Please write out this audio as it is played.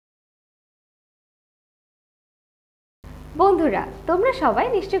বন্ধুরা, তোমরা সবাই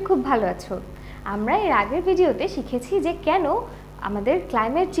নিশ্চয়ই খুব ভালো আছো। আমরা এর আগের ভিডিওতে শিখেছি যে কেন আমাদের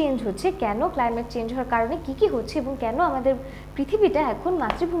ক্লাইমেট চেঞ্জ হচ্ছে, কেন ক্লাইমেট চেঞ্জ হওয়ার কারণে কি হচ্ছে এবং কেন আমাদের পৃথিবীটা এখন,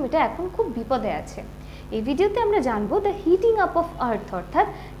 মাতৃভূমিটা এখন খুব বিপদে আছে। এই ভিডিওতে আমরা জানবো the heating up of earth, অর্থাৎ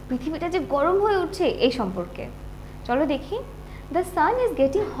পৃথিবীটা যে গরম হয়ে উঠছে এই সম্পর্কে। চলো দেখি। দ্য সান ইজ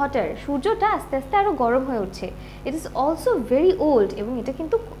গেটিং হটার, সূর্যটা আস্তে আস্তে আরও গরম হয়ে উঠছে। It is also very old, এবং এটা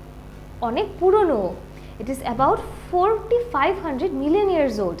কিন্তু অনেক পুরনো। It is about 4500 million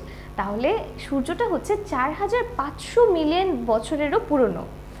years old. তাহলে সূর্যটা হচ্ছে 4500 মিলিয়ন বছরেরও পুরনো।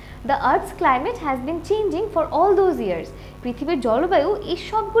 The earths climate has been changing for all those years, পৃথিবীর জলবায়ু এই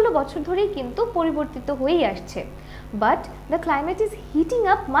সবগুলো বছর ধরেই কিন্তু পরিবর্তিত হয়েই আসছে। But the climate is hitting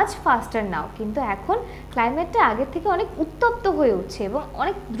up much ফাস্টার নাও, কিন্তু এখন ক্লাইমেটটা আগের থেকে অনেক উত্তপ্ত হয়ে উঠছে এবং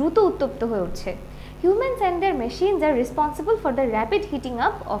অনেক দ্রুত উত্তপ্ত হয়ে উঠছে। Humans and there machines R responsible for the rapid heating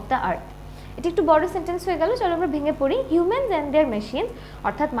up of the earth. এটা একটু বড় সেন্টেন্স হয়ে গেল, চলো আমরা ভেঙে পড়ি। হিউম্যানস অ্যান্ড দেয়ার মেশিনস,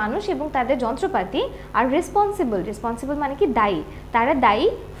 অর্থাৎ মানুষ এবং তাদের যন্ত্রপাতি, আর রেসপন্সিবল মানে কি দায়ী, তারা দায়ী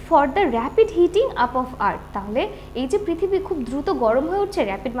for the rapid heating up of earth. তাহলে এই যে পৃথিবী খুব দ্রুত গরম হয়ে উঠছে,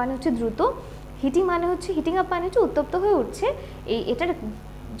 র্যাপিড মানে হচ্ছে দ্রুত, হিটিং আপ মানে হচ্ছে উত্তপ্ত হয়ে উঠছে, এটার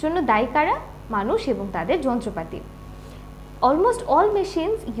জন্য দায়ী কারা? মানুষ এবং তাদের যন্ত্রপাতি। Almost all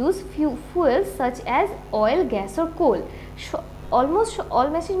machines use fuels such as oil, gas or coal. Almost all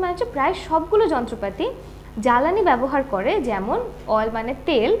machine মানে হচ্ছে প্রায় সবগুলো যন্ত্রপাতি জ্বালানি ব্যবহার করে, যেমন অয়েল মানে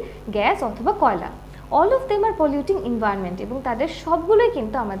তেল, গ্যাস অথবা কয়লা। All of them are polluting environment, এবং তাদের সবগুলোই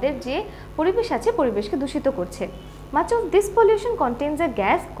কিন্তু আমাদের যে পরিবেশ আছে পরিবেশকে দূষিত করছে। Much of this pollution contains a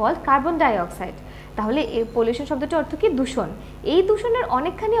gas called carbon dioxide. তাহলে এই পলিউশন শব্দটির অর্থ কি? দূষণ। এই দূষণের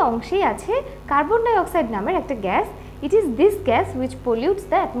অনেকখানি অংশেই আছে কার্বন ডাইঅক্সাইড নামের একটা gas. It is this gas which পলিউটস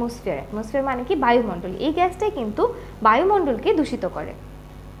the atmosphere. Atmosphere মানে কি? বায়ুমণ্ডল। এই গ্যাসটাই কিন্তু বায়ুমণ্ডলকে দূষিত করে।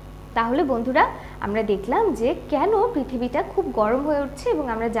 তাহলে বন্ধুরা, আমরা দেখলাম যে কেন পৃথিবীটা খুব গরম হয়ে উঠছে, এবং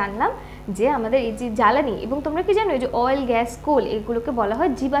আমরা জানলাম যে আমাদের এই যে জ্বালানি, এবং তোমরা কি জানো এই যে অয়েল, গ্যাস, কোল, এগুলোকে বলা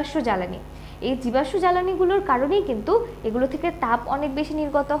হয় জীবাশ্ম জ্বালানি। এই জীবাশ্ম জ্বালানিগুলোর কারণেই কিন্তু এগুলো থেকে তাপ অনেক বেশি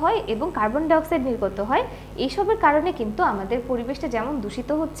নির্গত হয় এবং কার্বন ডাইঅক্সাইড নির্গত হয়। এইসবের কারণে কিন্তু আমাদের পরিবেশটা যেমন দূষিত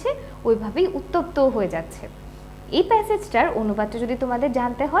হচ্ছে, ওইভাবেই উত্তপ্তও হয়ে যাচ্ছে। এই প্যাসেজটার অনুবাদটা যদি তোমাদের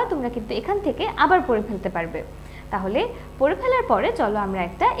জানতে হয়, তোমরা কিন্তু এখান থেকে আবার পড়ে ফেলতে পারবে। তাহলে পড়ে ফেলার পরে চলো আমরা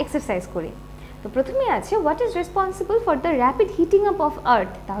একটা এক্সারসাইজ করি। তো প্রথমে আছে what is responsible for the rapid heating up of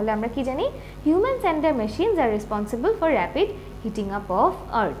earth. তাহলে আমরা কি জানি? Humans and there machines R responsible for rapid heating up of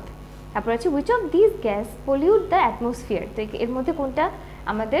earth. তারপর আছে which of this gas pollute the atmosphere. তো এর মধ্যে কোনটা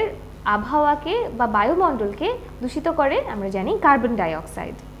আমাদের আবহাওয়াকে বা বায়ুমণ্ডলকে দূষিত করে? আমরা জানি কার্বন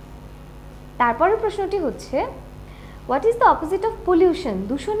ডাইঅক্সাইড। তারপরের প্রশ্নটি হচ্ছে what is the opposite of pollution.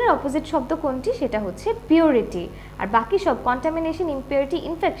 দূষণের অপোজিট শব্দ কোনটি? সেটা হচ্ছে পিওরিটি। আর বাকি সব কন্টামিনেশন, ইমপিউরিটি,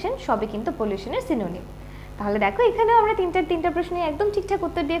 ইনফেকশন সবই কিন্তু পলিউশনের সিনোনিম। তাহলে দেখো, এখানেও আমরা তিনটা প্রশ্নে একদম ঠিকঠাক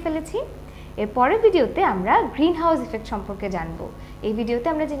উত্তর দিয়ে ফেলেছি। এর পরের ভিডিওতে আমরা গ্রিন হাউস ইফেক্ট সম্পর্কে জানবো। এই ভিডিওতে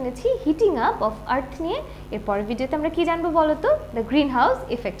আমরা জেনেছি হিটিং আপ অফ আর্থ নিয়ে। এর পরের ভিডিওতে আমরা কি জানবো বলো তো? দ্য গ্রিন হাউস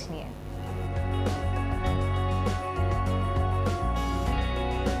ইফেক্ট নিয়ে।